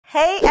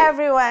Hey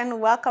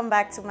everyone, welcome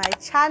back to my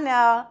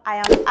channel. I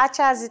am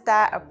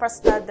Achazita, a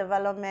personal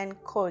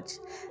development coach.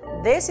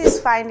 This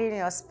is Finding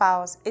Your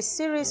Spouse, a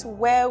series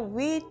where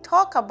we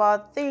talk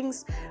about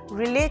things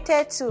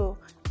related to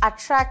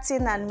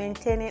attracting and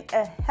maintaining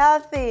a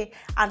healthy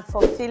and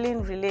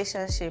fulfilling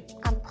relationship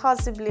and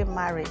possibly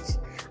marriage.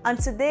 On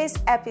today's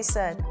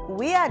episode,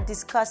 we are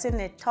discussing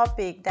a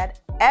topic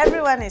that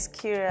everyone is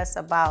curious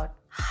about.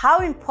 How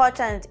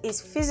important is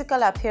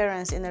physical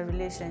appearance in a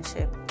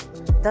relationship?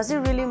 Does it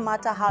really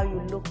matter how you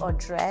look or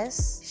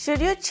dress?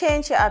 Should you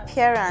change your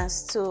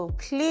appearance to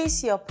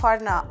please your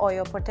partner or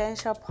your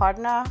potential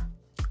partner?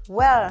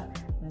 Well,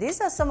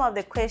 these are some of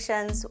the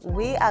questions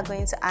we are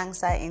going to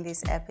answer in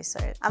this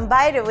episode. And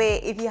by the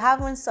way, if you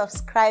haven't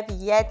subscribed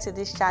yet to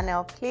this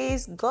channel,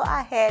 please go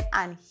ahead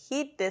and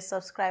hit the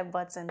subscribe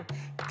button.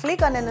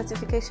 Click on the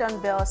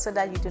notification bell so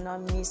that you do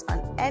not miss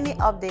on any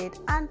update,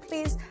 and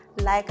please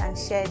like and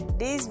share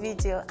this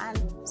video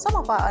and some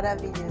of our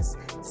other videos.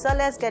 So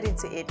let's get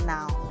into it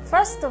now.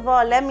 First of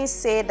all, let me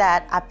say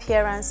that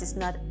appearance is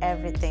not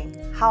everything.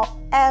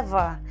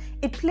 However,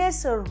 it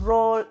plays a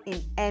role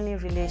in any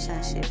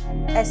relationship,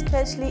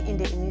 especially in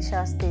the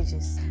initial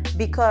stages,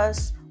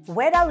 because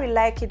whether we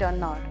like it or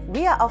not,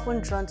 we are often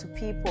drawn to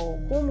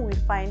people whom we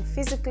find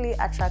physically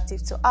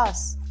attractive to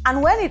us.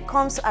 And when it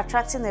comes to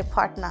attracting a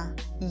partner,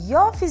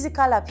 your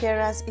physical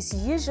appearance is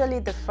usually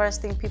the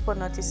first thing people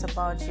notice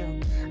about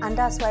you. And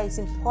that's why it's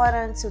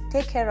important to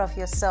take care of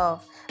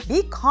yourself.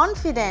 Be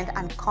confident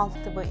and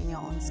comfortable in your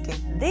own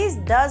skin. This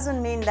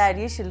doesn't mean that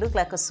you should look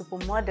like a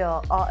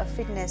supermodel or a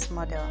fitness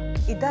model.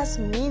 It does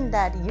mean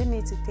that you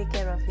need to take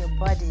care of your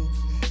body.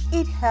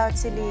 Eat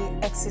healthily,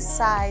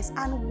 exercise,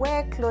 and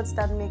wear clothes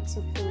that make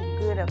you feel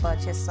good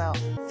about yourself.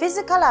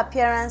 Physical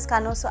appearance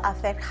can also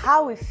affect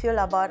how we feel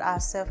about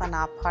ourselves and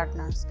our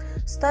partners.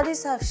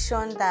 Studies have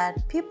shown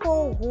that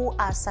people who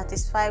are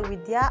satisfied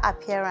with their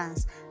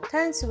appearance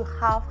tend to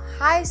have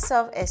high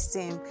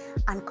self-esteem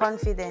and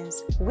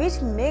confidence,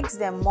 which makes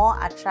them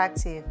more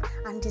attractive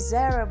and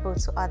desirable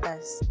to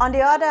others. On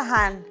the other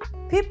hand,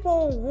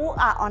 people who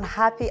are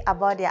unhappy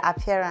about their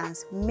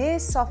appearance may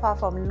suffer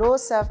from low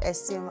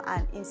self-esteem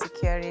and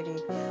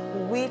insecurity,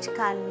 which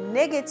can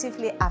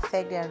negatively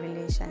affect their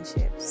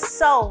relationships.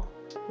 So,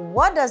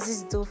 what does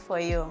this do for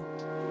you?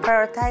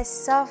 Prioritize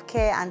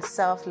self-care and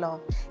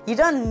self-love. You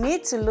don't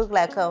need to look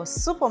like a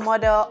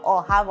supermodel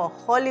or have a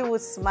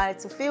Hollywood smile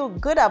to feel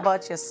good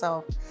about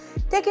yourself.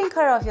 Taking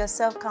care of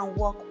yourself can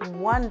work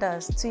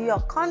wonders to your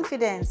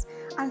confidence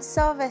and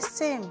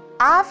self-esteem.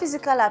 Our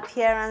physical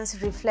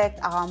appearance reflects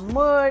our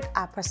mood,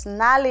 our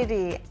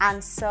personality,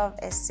 and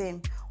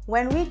self-esteem.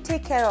 When we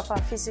take care of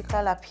our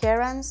physical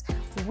appearance,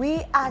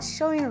 we are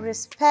showing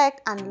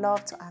respect and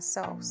love to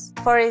ourselves.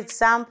 For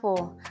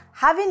example,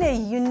 having a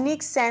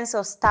unique sense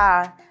of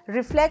style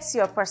reflects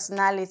your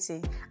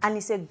personality and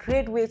is a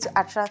great way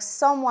to attract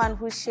someone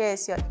who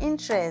shares your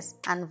interests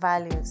and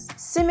values.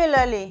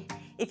 Similarly,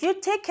 if you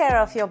take care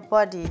of your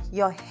body,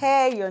 your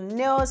hair, your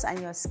nails, and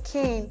your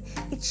skin,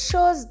 it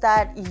shows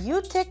that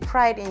you take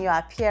pride in your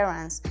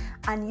appearance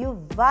and you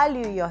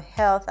value your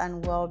health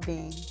and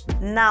well-being.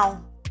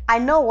 Now, I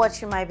know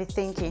what you might be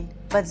thinking,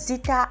 but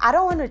Zita, I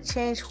don't want to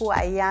change who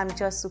I am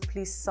just to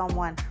please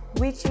someone,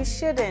 which you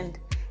shouldn't.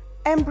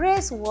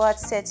 Embrace what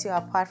sets you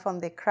apart from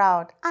the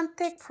crowd and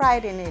take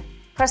pride in it.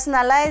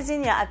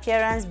 Personalizing your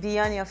appearance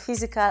beyond your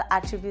physical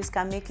attributes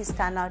can make you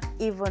stand out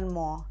even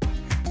more.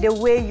 The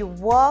way you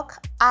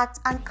walk, act,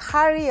 and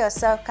carry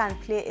yourself can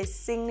play a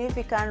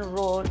significant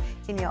role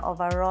in your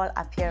overall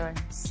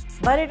appearance.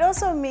 But it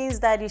also means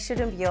that you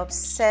shouldn't be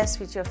obsessed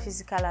with your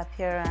physical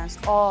appearance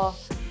or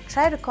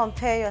try to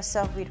compare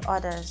yourself with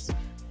others.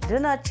 Do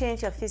not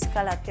change your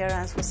physical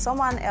appearance for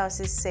someone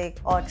else's sake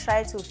or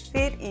try to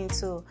fit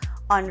into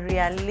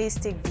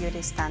unrealistic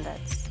beauty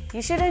standards.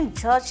 You shouldn't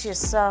judge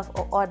yourself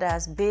or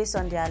others based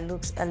on their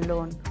looks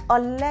alone or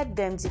let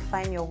them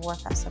define your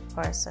worth as a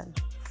person.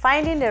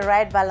 Finding the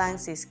right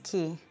balance is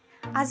key.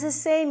 As the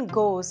saying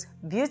goes,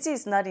 beauty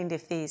is not in the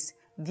face,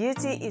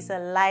 beauty is a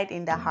light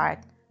in the heart.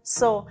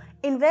 So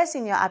invest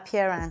in your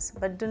appearance,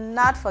 but do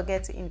not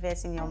forget to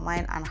invest in your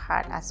mind and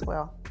heart as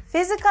well.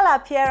 Physical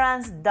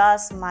appearance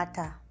does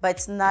matter, but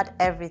it's not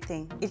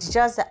everything. It's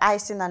just the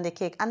icing on the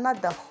cake and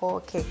not the whole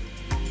cake.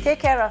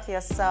 Take care of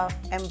yourself,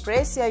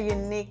 embrace your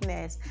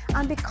uniqueness,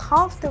 and be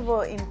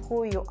comfortable in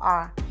who you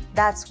are.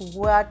 That's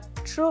what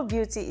true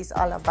beauty is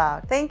all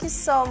about. Thank you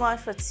so much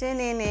for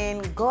tuning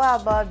in. Go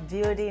about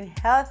building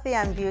healthy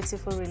and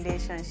beautiful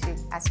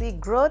relationships as we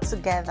grow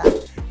together.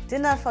 Do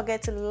not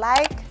forget to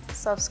like,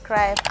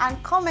 subscribe,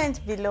 and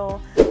comment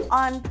below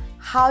on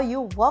how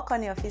you work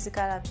on your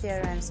physical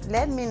appearance.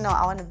 Let me know.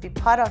 I want to be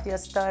part of your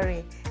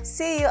story.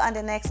 See you on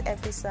the next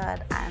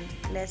episode, and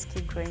let's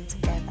keep growing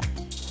together.